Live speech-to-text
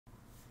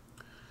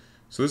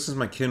So this is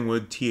my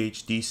Kenwood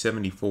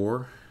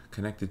TH-D74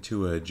 connected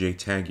to a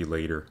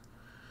JTAGulator.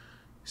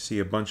 See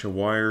a bunch of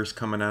wires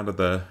coming out of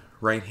the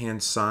right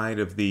hand side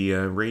of the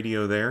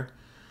radio there.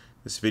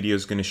 This video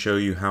is going to show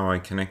you how I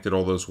connected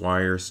all those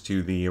wires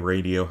to the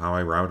radio, how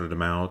I routed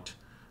them out.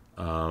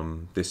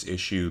 This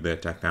issue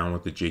that I found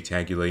with the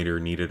JTAGulator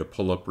needed a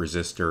pull-up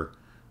resistor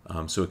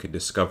so it could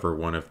discover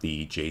one of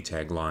the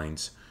JTAG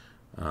lines.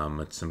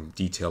 Some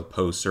detailed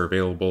posts are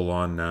available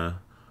on the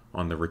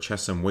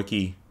RECESSIM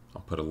wiki.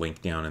 I'll put a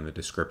link down in the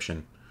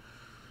description.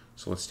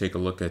 So let's take a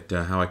look at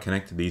how I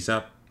connected these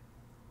up.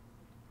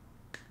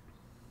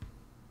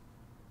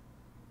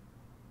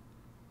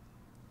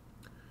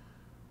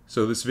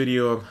 So this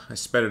video, I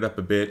sped it up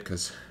a bit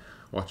because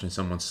watching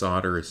someone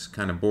solder is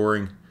kind of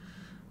boring.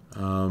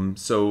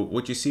 So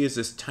what you see is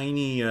this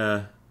tiny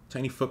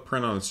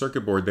footprint on the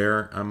circuit board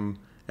there.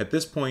 At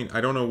this point, I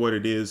don't know what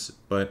it is,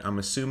 but I'm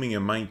assuming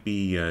it might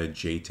be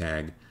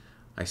JTAG.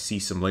 I see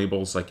some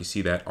labels, like you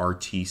see that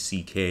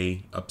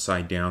RTCK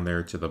upside down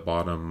there to the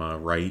bottom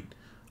right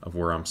of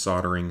where I'm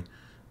soldering.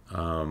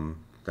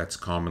 That's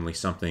commonly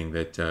something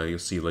that you'll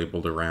see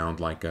labeled around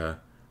like a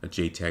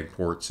JTAG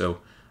port. So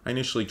I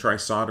initially try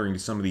soldering to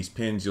some of these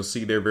pins. You'll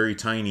see they're very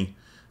tiny.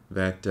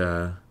 That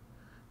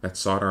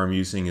solder I'm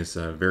using is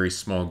a very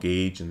small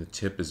gauge and the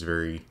tip is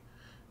very,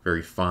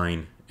 very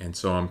fine. And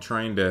so I'm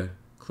trying to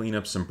clean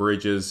up some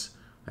bridges.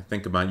 I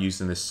think about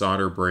using this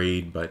solder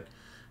braid, but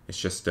it's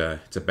just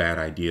it's a bad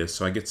idea.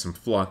 So I get some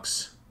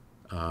flux.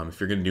 If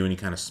you're going to do any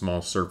kind of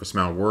small surface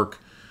mount work,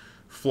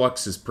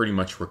 flux is pretty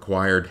much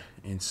required.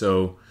 And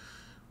so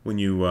when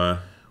you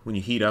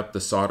heat up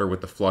the solder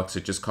with the flux,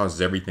 it just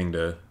causes everything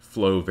to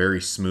flow very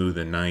smooth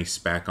and nice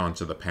back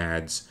onto the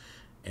pads.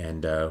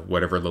 And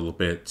whatever little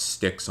bit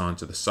sticks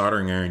onto the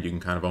soldering iron, you can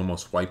kind of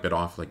almost wipe it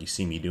off like you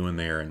see me doing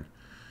there and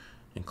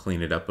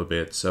clean it up a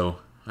bit. So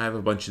I have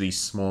a bunch of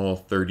these small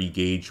 30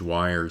 gauge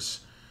wires.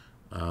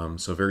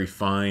 So very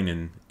fine,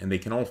 and they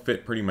can all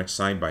fit pretty much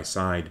side by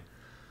side.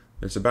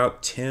 There's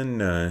about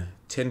 10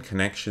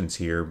 connections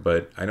here,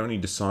 but I don't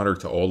need to solder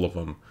to all of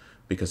them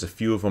because a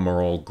few of them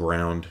are all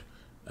ground.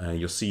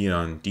 You'll see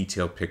on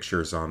detailed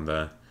pictures on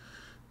the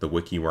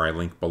wiki where I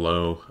link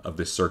below of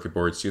this circuit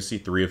board. So you'll see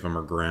 3 of them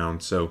are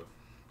ground. So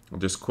I'll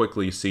just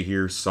quickly see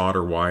here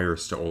solder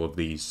wires to all of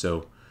these.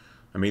 So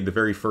I made the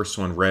very first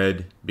one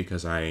red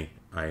because I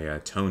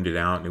toned it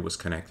out and it was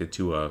connected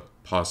to a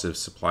positive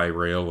supply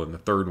rail, and the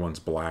third one's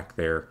black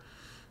there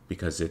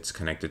because it's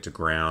connected to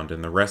ground,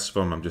 and the rest of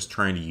them I'm just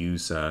trying to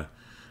use a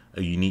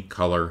unique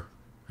color.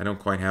 I don't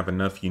quite have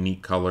enough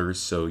unique colors,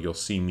 so you'll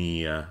see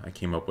me I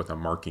came up with a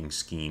marking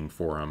scheme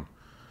for them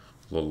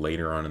a little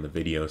later on in the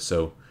video.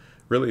 So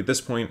really at this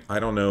point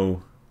I don't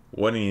know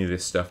what any of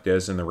this stuff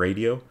does in the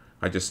radio.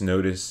 I just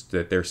noticed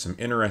that there's some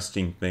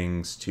interesting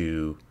things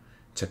to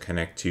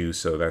connect to,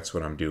 so that's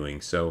what I'm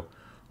doing. So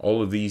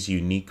all of these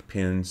unique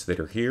pins that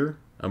are here,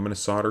 I'm going to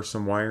solder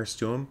some wires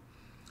to them.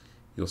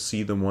 You'll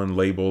see the one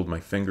labeled, my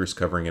finger's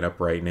covering it up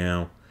right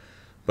now,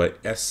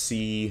 but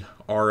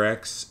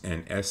SCRX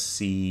and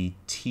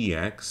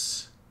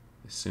SCTX,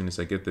 as soon as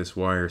I get this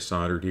wire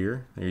soldered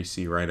here, there you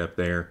see right up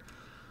there.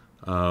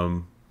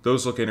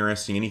 Those look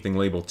interesting. Anything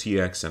labeled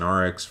TX and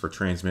RX for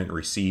transmit and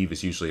receive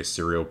is usually a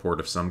serial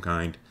port of some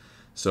kind.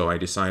 So I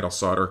decide I'll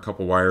solder a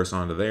couple wires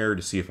onto there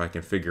to see if I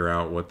can figure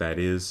out what that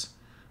is.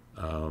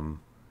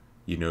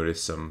 You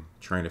notice I'm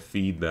trying to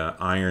feed the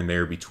iron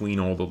there between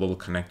all the little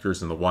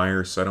connectors and the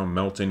wires so I don't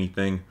melt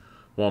anything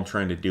while I'm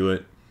trying to do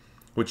it.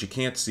 What you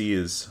can't see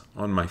is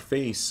on my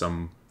face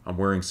I'm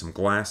wearing some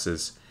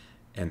glasses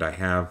and I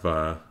have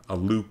a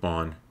loupe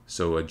on,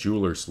 so a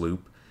jeweler's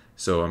loupe.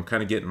 So I'm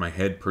kind of getting my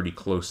head pretty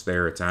close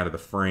there. It's out of the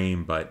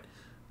frame, but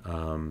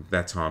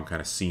that's how I'm kind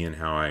of seeing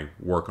how I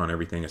work on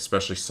everything,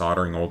 especially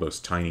soldering all those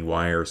tiny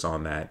wires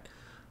on that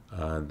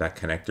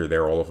connector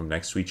there, all of them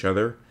next to each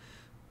other.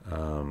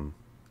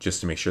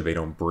 Just to make sure they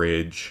don't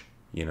bridge,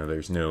 you know,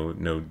 there's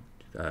no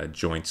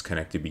joints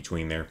connected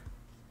between there.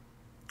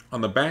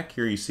 On the back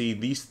here you see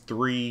these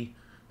 3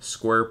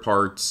 square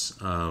parts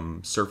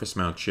surface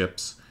mount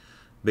chips.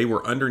 They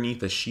were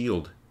underneath a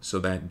shield, so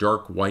that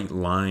dark white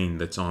line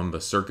that's on the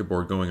circuit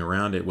board going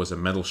around it was a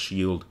metal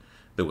shield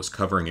that was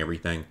covering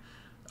everything.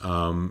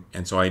 And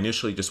so I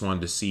initially just wanted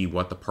to see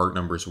what the part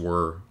numbers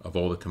were of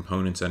all the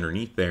components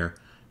underneath there,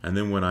 and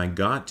then when I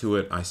got to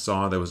it I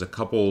saw there was a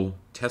couple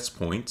test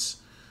points.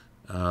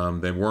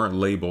 They weren't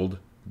labeled,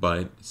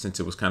 but since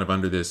it was kind of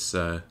under this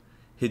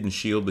hidden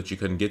shield that you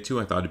couldn't get to,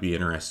 I thought it'd be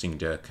interesting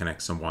to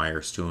connect some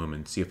wires to them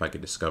and see if I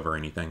could discover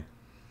anything.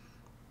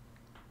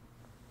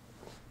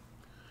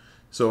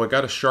 So I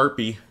got a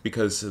Sharpie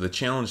because the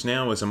challenge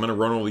now is I'm going to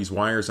run all these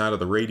wires out of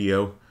the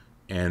radio,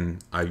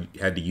 and I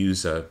had to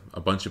use a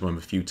bunch of them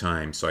a few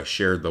times. So I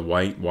shared the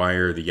white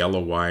wire, the yellow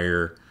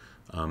wire,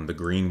 the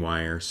green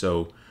wire.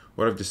 So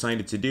what I've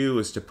decided to do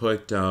is to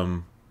put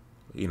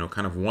you know,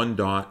 kind of 1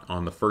 dot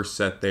on the first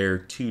set there,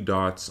 2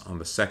 dots on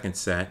the second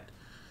set,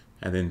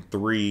 and then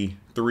three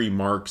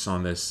marks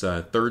on this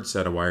third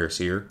set of wires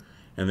here.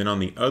 And then on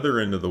the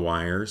other end of the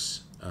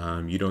wires,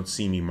 you don't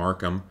see me mark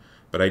them,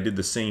 but I did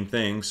the same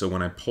thing. So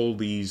when I pull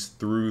these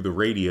through the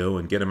radio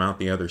and get them out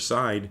the other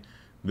side,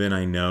 then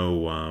I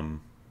know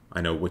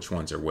which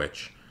ones are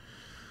which.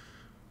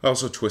 I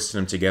also twisted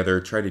them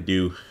together, try to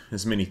do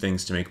as many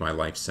things to make my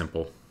life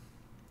simple.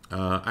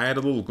 I had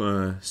a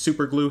little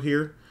super glue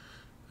here.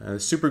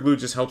 Super glue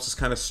just helps us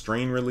kind of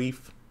strain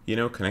relief, you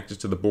know, connect it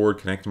to the board,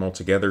 connect them all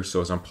together,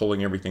 so as I'm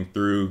pulling everything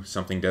through,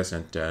 something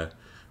doesn't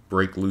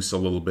break loose a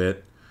little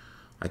bit.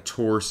 I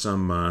tore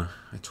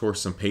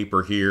some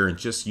paper here and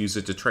just use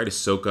it to try to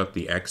soak up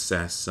the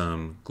excess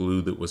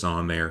glue that was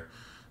on there,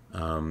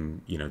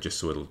 you know, just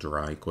so it'll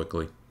dry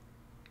quickly.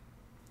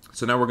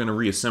 So now we're going to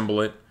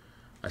reassemble it.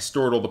 I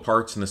stored all the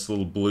parts in this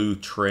little blue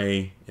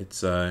tray.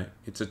 It's a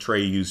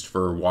tray used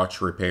for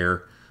watch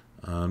repair.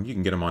 You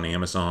can get them on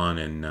Amazon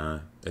and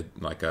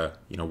at like a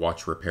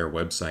watch repair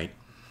website.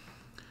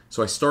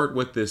 So I start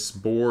with this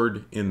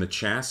board in the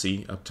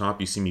chassis. Up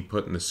top you see me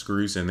putting the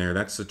screws in there.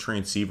 That's the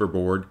transceiver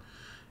board.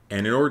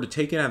 And in order to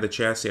take it out of the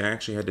chassis, I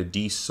actually had to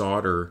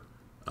desolder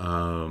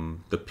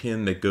the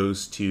pin that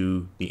goes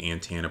to the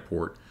antenna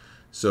port.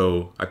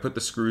 So I put the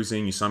screws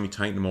in. You saw me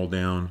tighten them all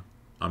down.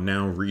 I'm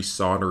now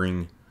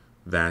resoldering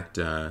that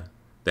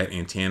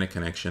antenna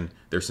connection.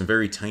 There's some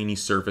very tiny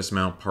surface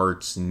mount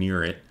parts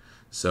near it,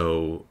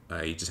 so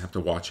you just have to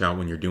watch out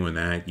when you're doing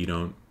that. You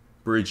don't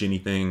bridge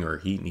anything or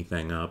heat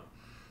anything up.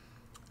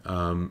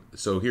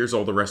 So here's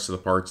all the rest of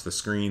the parts. The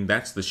screen,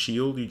 that's the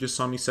shield you just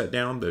saw me set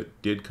down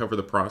that did cover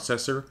the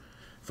processor.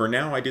 For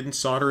now, I didn't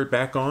solder it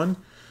back on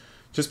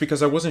just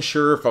because I wasn't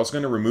sure if I was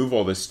going to remove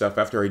all this stuff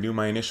after I do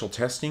my initial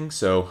testing,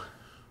 so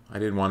I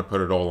didn't want to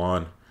put it all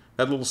on.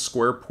 That little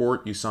square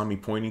port you saw me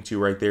pointing to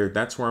right there,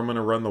 that's where I'm going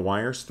to run the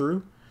wires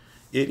through.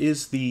 It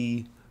is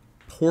the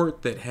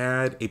port that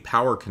had a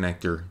power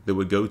connector that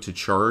would go to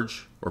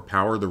charge or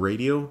power the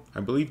radio.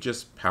 I believe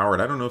just power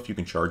it. I don't know if you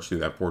can charge through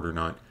that port or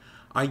not.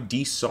 I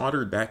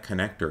desoldered that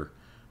connector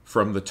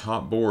from the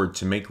top board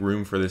to make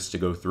room for this to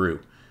go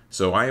through.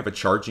 So I have a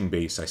charging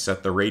base. I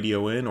set the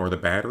radio in or the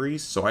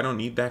batteries, so I don't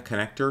need that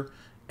connector.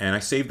 And I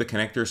saved the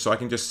connector so I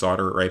can just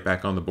solder it right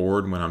back on the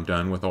board when I'm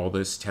done with all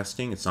this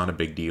testing. It's not a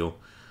big deal.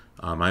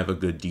 I have a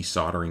good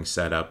desoldering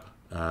setup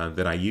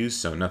that I use,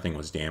 so nothing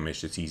was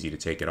damaged. It's easy to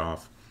take it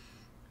off.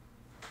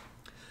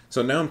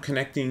 So now I'm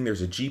connecting.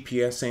 There's a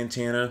GPS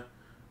antenna.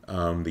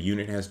 The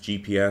unit has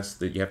GPS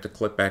that you have to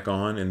clip back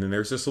on, and then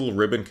there's this little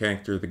ribbon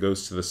connector that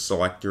goes to the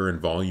selector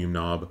and volume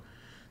knob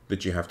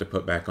that you have to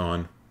put back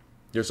on.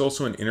 There's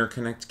also an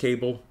interconnect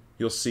cable.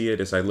 You'll see it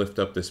as I lift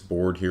up this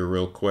board here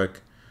real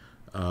quick.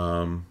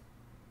 I'm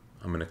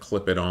going to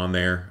clip it on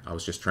there. I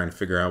was just trying to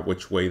figure out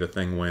which way the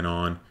thing went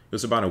on. It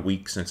was about a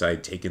week since I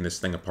had taken this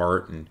thing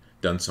apart and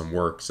done some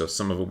work, so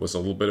some of it was a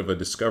little bit of a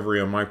discovery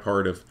on my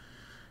part of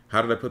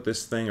how did I put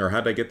this thing, or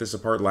how did I get this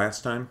apart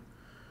last time.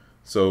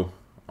 So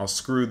I'll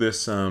screw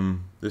this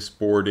this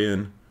board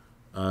in.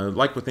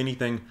 Like with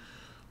anything,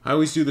 I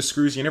always do the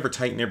screws. You never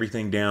tighten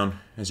everything down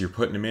as you're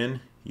putting them in.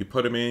 You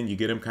put them in, you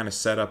get them kind of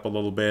set up a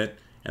little bit,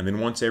 and then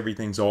once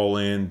everything's all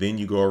in, then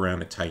you go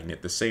around and tighten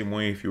it. The same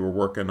way if you were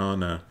working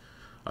on a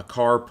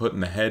car,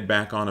 putting the head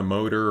back on a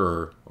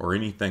motor or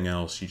anything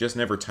else. You just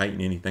never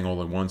tighten anything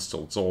all at once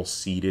till it's all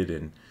seated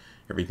and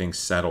everything's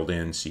settled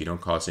in so you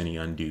don't cause any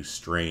undue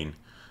strain.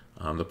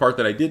 The part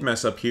that I did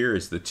mess up here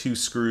is the two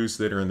screws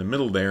that are in the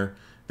middle there.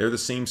 They're the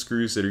same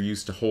screws that are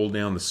used to hold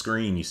down the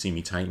screen you see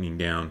me tightening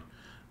down.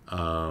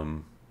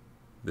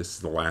 This is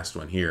the last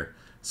one here.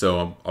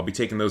 So I'll be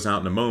taking those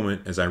out in a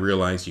moment as I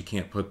realize you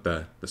can't put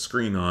the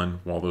screen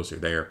on while those are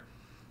there.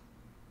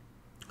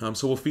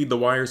 So we'll feed the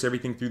wires,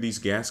 everything through these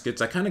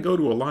gaskets. I kind of go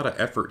to a lot of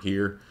effort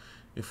here,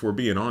 if we're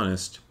being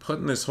honest,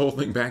 putting this whole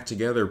thing back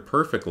together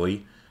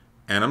perfectly.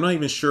 And I'm not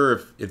even sure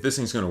if this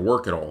thing's going to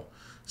work at all.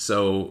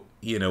 So,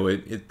 you know,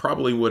 it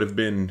probably would have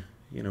been,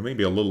 you know,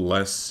 maybe a little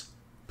less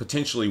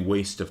potentially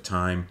waste of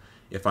time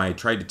if I had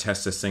tried to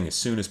test this thing as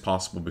soon as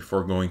possible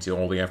before going to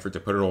all the effort to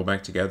put it all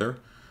back together.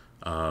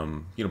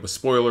 You know, but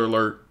spoiler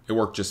alert, it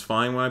worked just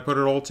fine when I put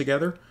it all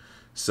together.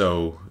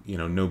 So, you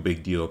know, no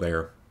big deal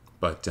there.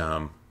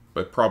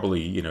 But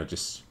probably, you know,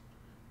 just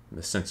in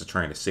the sense of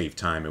trying to save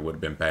time, it would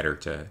have been better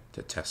to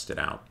test it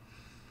out.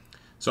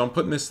 So I'm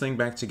putting this thing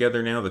back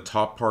together now, the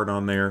top part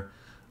on there.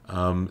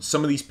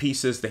 Some of these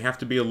pieces, they have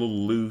to be a little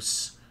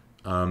loose.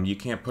 You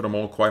can't put them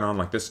all quite on.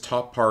 Like this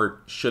top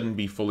part shouldn't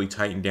be fully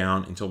tightened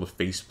down until the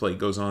faceplate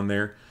goes on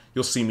there.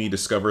 You'll see me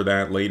discover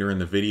that later in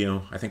the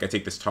video. I think I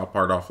take this top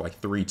part off like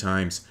 3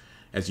 times.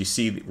 As you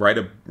see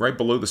right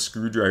below the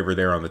screwdriver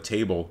there on the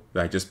table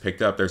that I just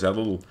picked up, there's that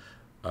little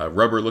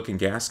rubber looking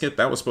gasket.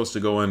 That was supposed to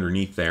go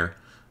underneath there,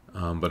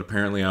 but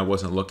apparently I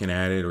wasn't looking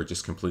at it or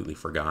just completely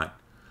forgot.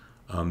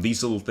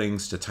 These little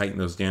things, to tighten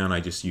those down, I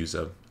just use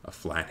a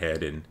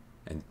flathead and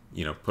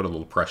you know, put a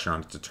little pressure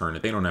on it to turn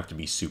it. They don't have to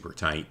be super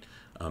tight.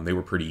 They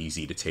were pretty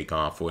easy to take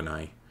off when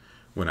I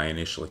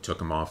initially took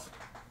them off.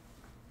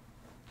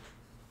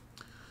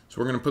 So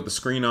we're going to put the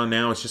screen on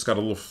now. It's just got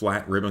a little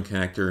flat ribbon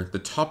connector. The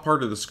top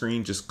part of the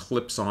screen just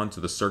clips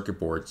onto the circuit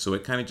board, so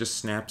it kind of just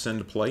snaps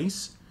into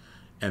place.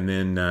 And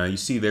then you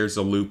see there's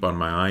a loupe on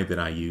my eye that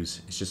I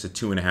use. It's just a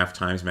 2.5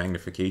 times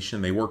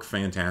magnification. They work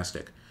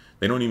fantastic.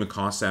 They don't even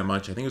cost that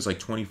much. I think it was like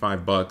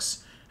 25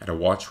 bucks at a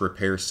watch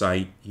repair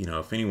site. You know,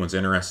 if anyone's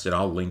interested,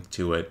 I'll link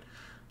to it.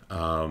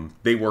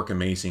 They work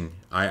amazing.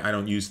 I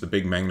don't use the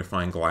big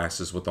magnifying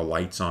glasses with the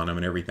lights on them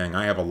and everything.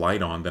 I have a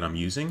light on that I'm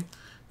using.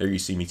 There you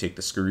see me take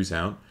the screws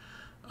out.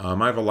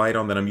 I have a light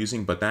on that I'm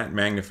using, but that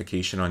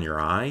magnification on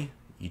your eye,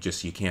 you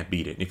can't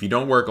beat it. And if you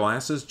don't wear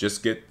glasses,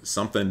 just get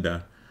something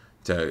to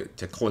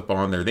clip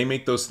on there. They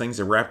make those things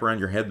that wrap around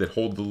your head that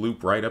hold the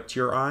loupe right up to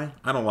your eye.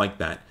 I don't like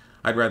that.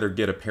 I'd rather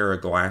get a pair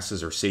of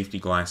glasses or safety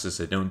glasses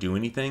that don't do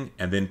anything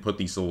and then put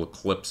these little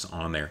clips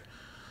on there.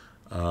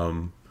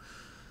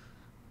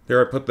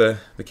 There I put the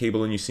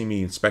cable in. You see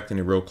me inspecting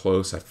it real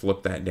close. I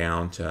flip that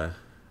down to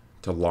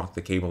lock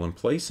the cable in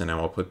place, and now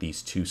I'll put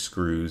these 2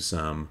 screws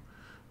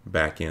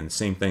back in.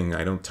 Same thing,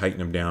 I don't tighten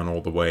them down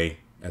all the way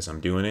as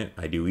I'm doing it.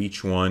 I do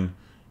each one,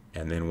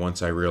 and then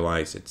once I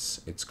realize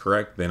it's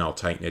correct, then I'll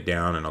tighten it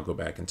down and I'll go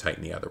back and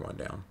tighten the other one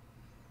down.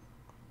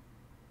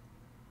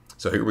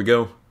 So here we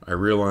go. I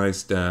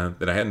realized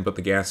that I hadn't put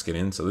the gasket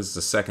in, so this is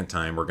the second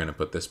time we're going to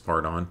put this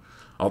part on.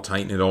 I'll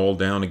tighten it all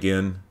down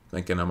again,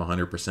 thinking I'm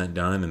 100%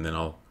 done, and then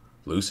I'll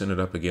loosen it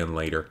up again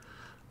later.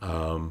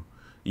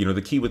 You know,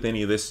 the key with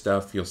any of this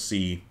stuff, you'll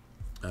see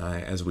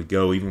as we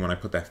go, even when I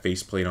put that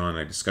faceplate on,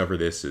 I discover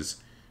this is,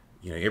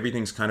 you know,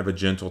 everything's kind of a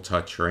gentle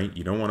touch, right?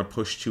 You don't want to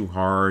push too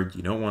hard.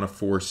 You don't want to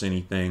force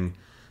anything.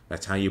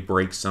 That's how you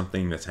break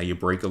something. That's how you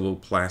break a little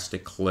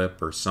plastic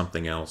clip or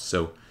something else.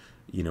 So,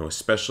 you know,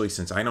 especially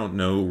since I don't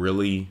know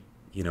really,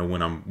 you know,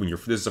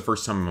 this is the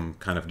first time I'm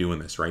kind of doing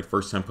this, right?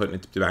 First time putting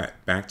it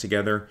back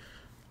together.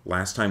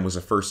 Last time was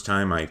the first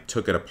time I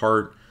took it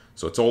apart.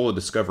 So it's all a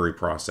discovery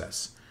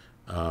process.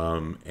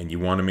 And you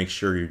want to make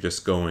sure you're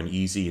just going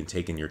easy and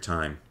taking your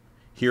time.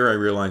 Here I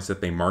realized that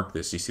they marked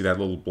this. You see that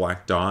little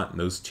black dot and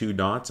those 2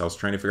 dots? I was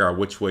trying to figure out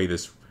which way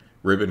this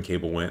ribbon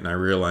cable went, and I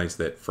realized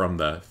that from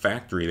the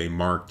factory they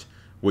marked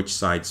which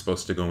side's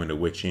supposed to go into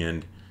which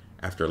end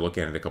after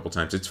looking at it a couple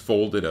times. It's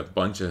folded a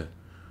bunch of,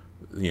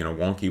 you know,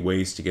 wonky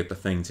ways to get the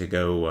thing to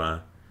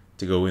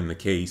go in the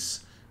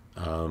case.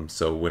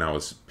 So when I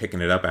was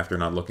picking it up after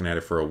not looking at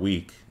it for a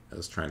week, I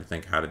was trying to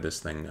think, how did this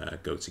thing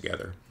go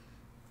together?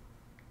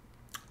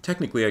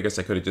 Technically, I guess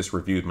I could have just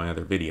reviewed my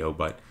other video,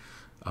 but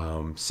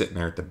sitting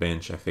there at the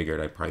bench, I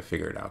figured I'd probably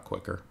figure it out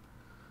quicker.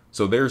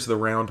 So there's the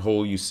round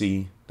hole you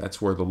see.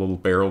 That's where the little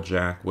barrel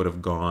jack would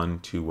have gone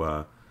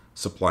to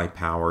supply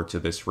power to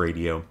this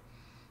radio.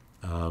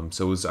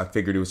 I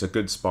figured it was a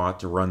good spot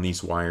to run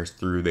these wires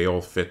through. They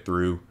all fit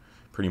through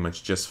pretty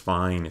much just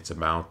fine. It's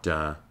about,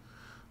 I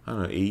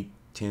don't know, 8,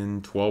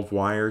 10, 12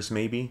 wires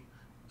maybe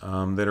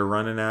that are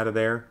running out of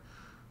there.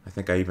 I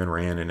think I even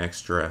ran an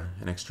extra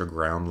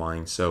ground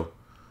line. So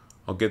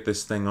I'll get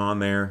this thing on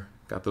there.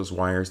 Got those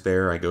wires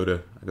there. I go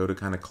to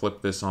kind of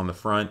clip this on the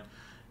front,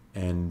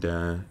 and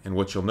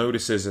what you'll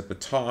notice is at the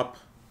top,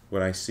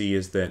 what I see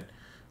is that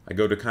I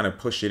go to kind of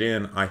push it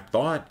in. I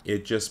thought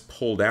it just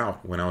pulled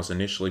out when I was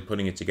initially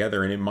putting it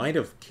together, and it might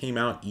have came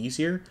out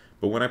easier,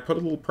 but when I put a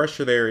little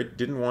pressure there, it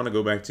didn't want to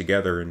go back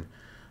together, and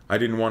I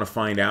didn't want to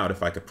find out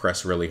if I could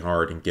press really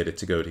hard and get it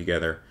to go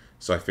together.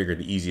 So I figured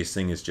the easiest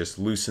thing is just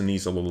loosen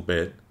these a little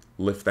bit,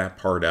 lift that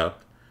part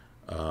up,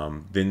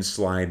 then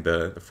slide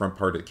the front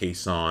part of the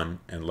case on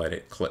and let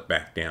it clip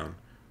back down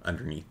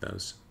underneath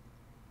those.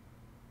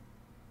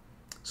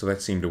 So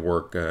that seemed to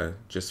work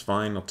just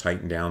fine. I'll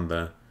tighten down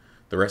the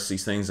rest of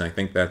these things, and I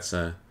think that's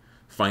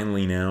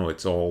finally now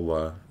it's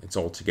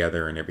all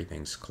together and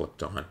everything's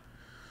clipped on.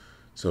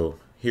 So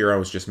here I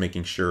was just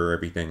making sure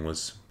everything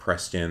was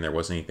pressed in. There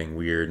wasn't anything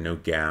weird, no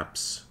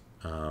gaps.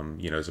 You know,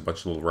 there's a bunch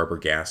of little rubber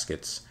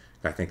gaskets.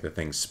 I think the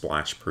thing's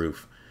splash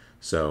proof.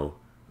 So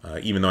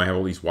even though I have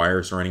all these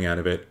wires running out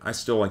of it, I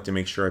still like to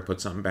make sure I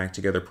put something back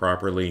together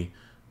properly.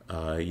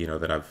 You know,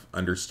 that I've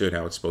understood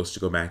how it's supposed to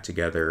go back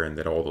together and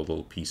that all the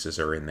little pieces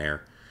are in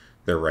their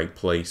right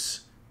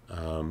place.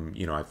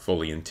 You know, I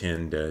fully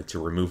intend to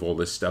remove all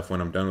this stuff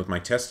when I'm done with my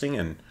testing,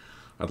 and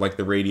I'd like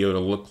the radio to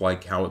look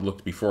like how it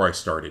looked before I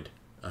started,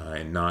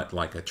 and not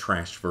like a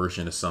trashed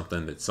version of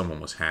something that someone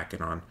was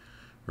hacking on,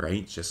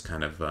 right? Just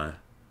kind of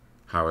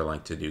how I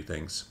like to do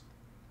things.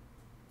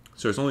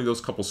 So there's only those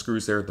couple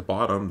screws there at the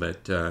bottom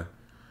that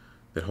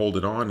hold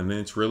it on, and then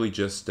it's really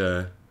just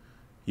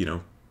you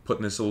know,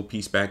 putting this little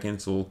piece back in.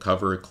 It's a little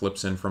cover. It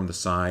clips in from the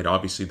side.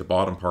 Obviously the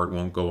bottom part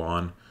won't go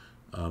on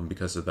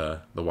because of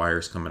the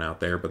wires coming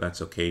out there, but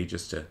that's okay,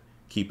 just to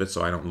keep it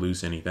so I don't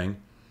lose anything.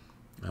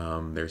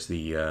 There's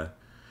the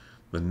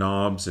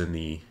knobs and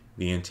the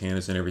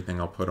antennas and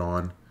everything I'll put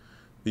on.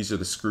 These are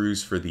the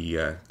screws for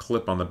the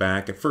clip on the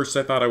back. At first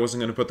I thought I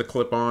wasn't going to put the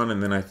clip on,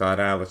 and then I thought,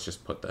 let's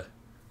just put the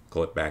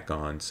clip back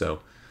on.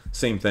 So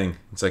same thing.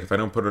 It's like if I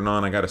don't put it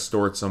on, I got to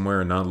store it somewhere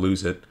and not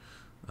lose it.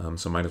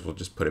 So might as well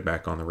just put it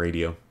back on the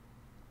radio.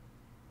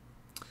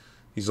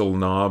 These little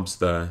knobs,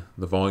 the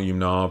volume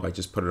knob, I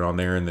just put it on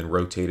there and then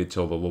rotated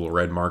till the little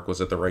red mark was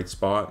at the right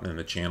spot, and then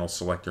the channel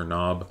selector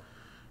knob.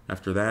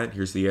 After that,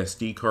 here's the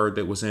SD card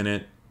that was in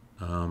it.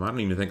 I don't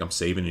even think I'm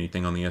saving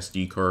anything on the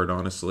SD card,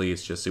 honestly.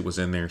 It's just, it was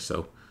in there,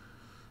 so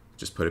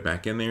just put it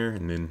back in there,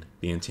 and then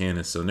the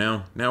antenna. So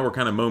now we're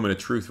kind of moment of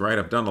truth, right?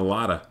 I've done a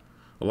lot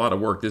of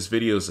work. This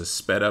video is a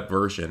sped up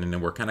version, and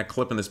then we're kind of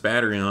clipping this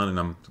battery on, and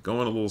I'm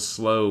going a little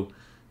slow,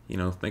 you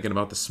know, thinking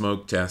about the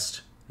smoke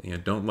test. You know,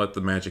 don't let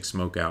the magic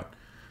smoke out.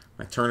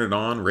 I turn it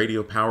on,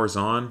 radio power's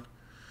on.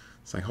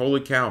 It's like,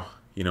 holy cow,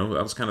 you know,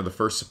 that was kind of the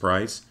first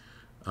surprise.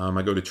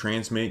 I go to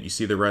transmit, you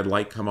see the red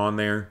light come on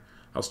there.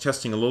 I was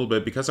testing a little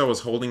bit because I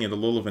was holding it a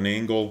little of an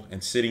angle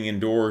and sitting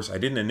indoors. I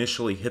didn't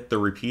initially hit the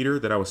repeater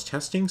that I was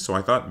testing, so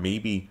I thought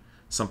maybe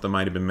something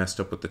might have been messed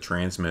up with the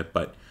transmit,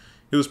 but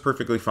it was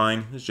perfectly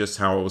fine. It's just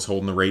how I was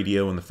holding the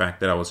radio and the fact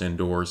that I was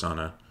indoors on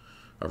a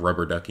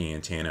rubber ducky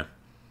antenna.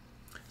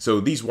 So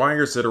these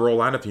wires that are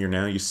all out of here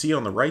now, you see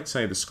on the right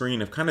side of the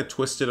screen, I've kind of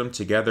twisted them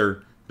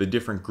together, the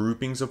different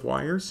groupings of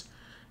wires,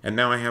 and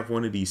now I have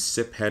one of these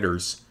SIP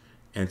headers.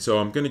 And so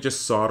I'm going to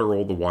just solder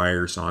all the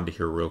wires onto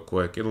here real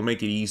quick. It'll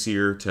make it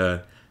easier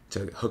to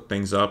hook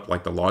things up,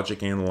 like the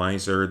logic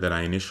analyzer that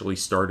I initially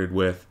started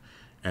with,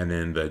 and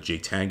then the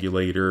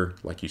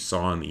JTAGulator like you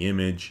saw in the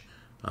image,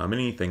 and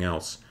anything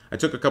else. I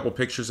took a couple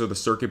pictures of the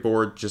circuit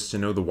board just to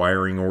know the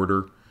wiring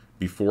order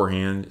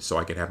beforehand so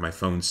I could have my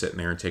phone sitting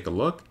there and take a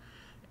look.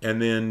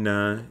 And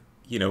then,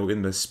 you know,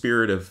 in the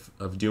spirit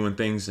of doing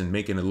things and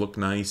making it look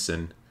nice,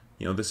 and,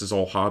 you know, this is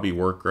all hobby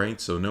work, right?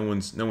 So no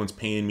one's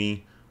paying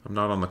me. I'm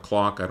not on the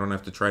clock. I don't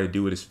have to try to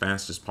do it as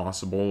fast as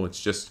possible.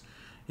 It's just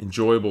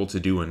enjoyable to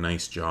do a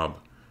nice job,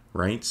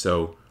 right?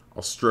 So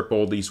I'll strip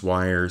all these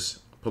wires,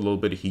 put a little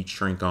bit of heat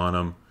shrink on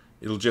them.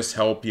 It'll just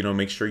help, you know,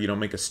 make sure you don't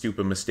make a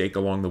stupid mistake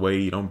along the way.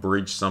 You don't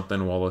bridge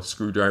something while a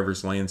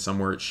screwdriver's laying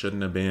somewhere it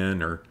shouldn't have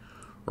been, or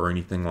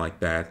anything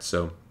like that.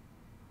 So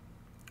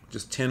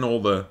just tin all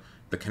the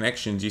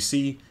connections. You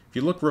see, if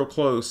you look real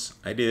close,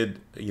 I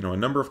did, you know, a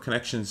number of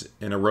connections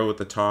in a row at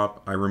the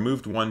top. I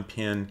removed one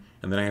pin,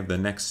 and then I have the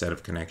next set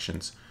of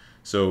connections.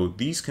 So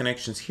these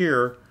connections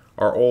here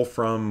are all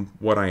from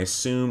what I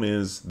assume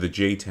is the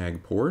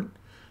JTAG port.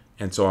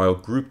 And so I'll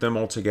group them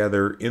all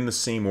together in the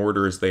same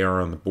order as they are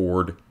on the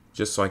board,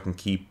 just so I can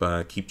keep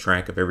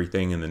track of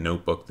everything in the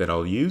notebook that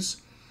I'll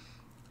use.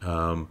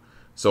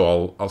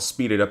 So I'll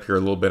speed it up here a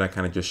little bit. I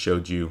kind of just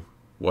showed you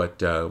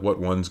what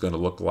one's going to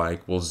look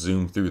like. We'll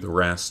zoom through the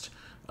rest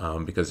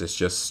because it's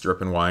just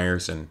stripping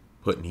wires and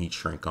putting heat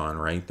shrink on,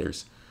 right?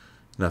 There's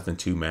nothing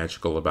too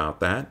magical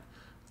about that.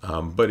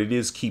 But it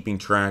is keeping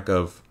track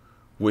of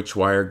which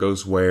wire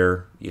goes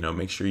where. You know,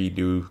 make sure you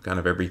do kind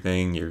of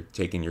everything. You're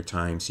taking your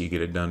time so you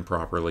get it done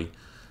properly.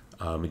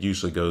 It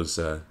usually goes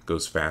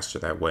faster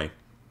that way.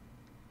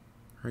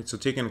 All right, so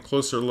taking a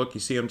closer look, you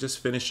see I'm just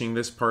finishing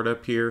this part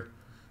up here.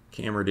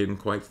 Camera didn't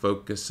quite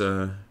focus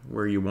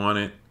where you want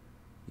it.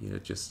 You know,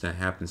 it just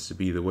happens to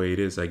be the way it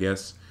is, I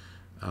guess.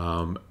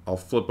 I'll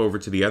flip over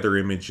to the other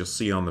image you'll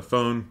see on the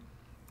phone.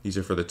 These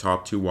are for the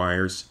top two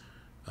wires.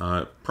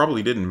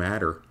 Probably didn't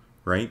matter,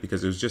 right?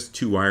 Because it was just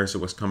two wires that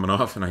was coming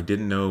off, and I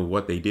didn't know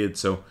what they did.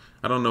 So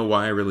I don't know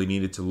why I really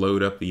needed to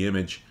load up the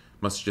image.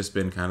 Must have just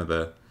been kind of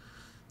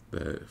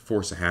the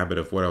force of habit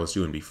of what I was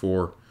doing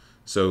before.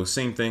 So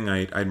same thing,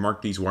 I'd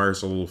marked these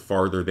wires a little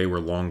farther. They were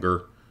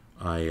longer.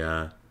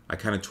 I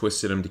kind of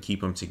twisted them to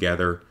keep them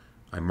together.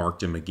 I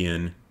marked them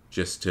again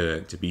just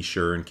to be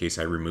sure in case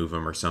I remove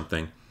them or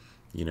something.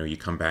 You know, you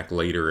come back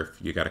later if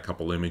you got a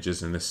couple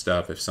images and this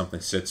stuff. If something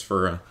sits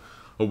for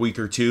a week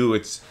or two,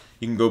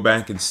 you can go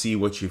back and see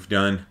what you've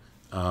done.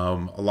 A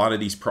lot of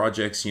these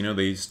projects, you know,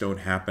 they just don't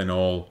happen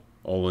all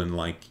in,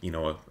 like, you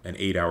know, an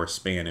 8-hour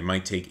span. It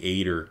might take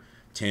 8 or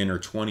 10 or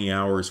 20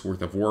 hours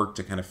worth of work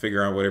to kind of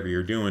figure out whatever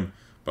you're doing,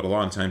 but a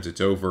lot of times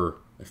it's over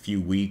a few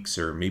weeks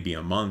or maybe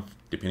a month,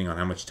 depending on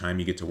how much time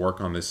you get to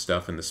work on this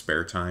stuff in the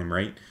spare time,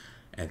 right?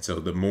 And so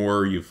the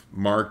more you've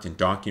marked and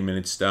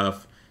documented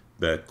stuff,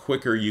 the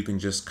quicker you can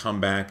just come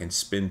back and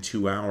spend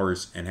 2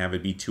 hours and have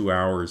it be 2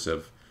 hours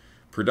of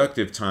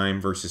productive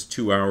time versus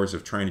 2 hours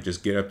of trying to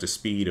just get up to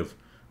speed of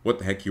what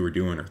the heck you were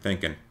doing or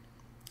thinking.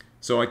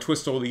 So I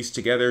twist all these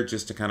together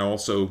just to kind of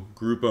also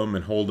group them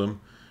and hold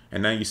them.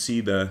 And now you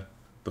see the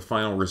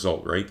final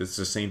result, right? This is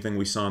the same thing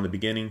we saw in the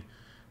beginning.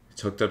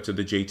 It's hooked up to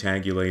the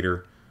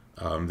JTAGulator.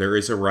 There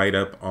is a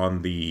write-up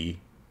on the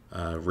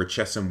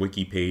RECESSIM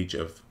wiki page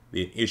of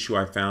the issue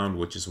I found,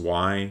 which is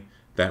why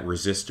that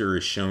resistor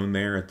is shown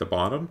there at the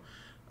bottom,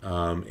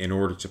 in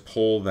order to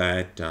pull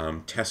that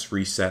test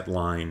reset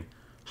line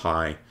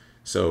high.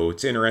 So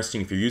it's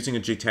interesting, if you're using a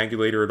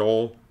JTAGulator at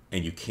all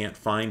and you can't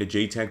find a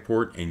JTAG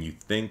port and you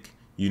think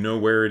you know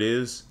where it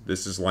is,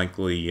 this is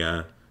likely,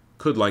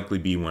 could likely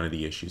be one of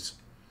the issues.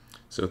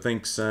 So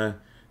thanks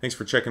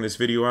for checking this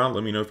video out.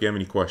 Let me know if you have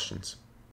any questions.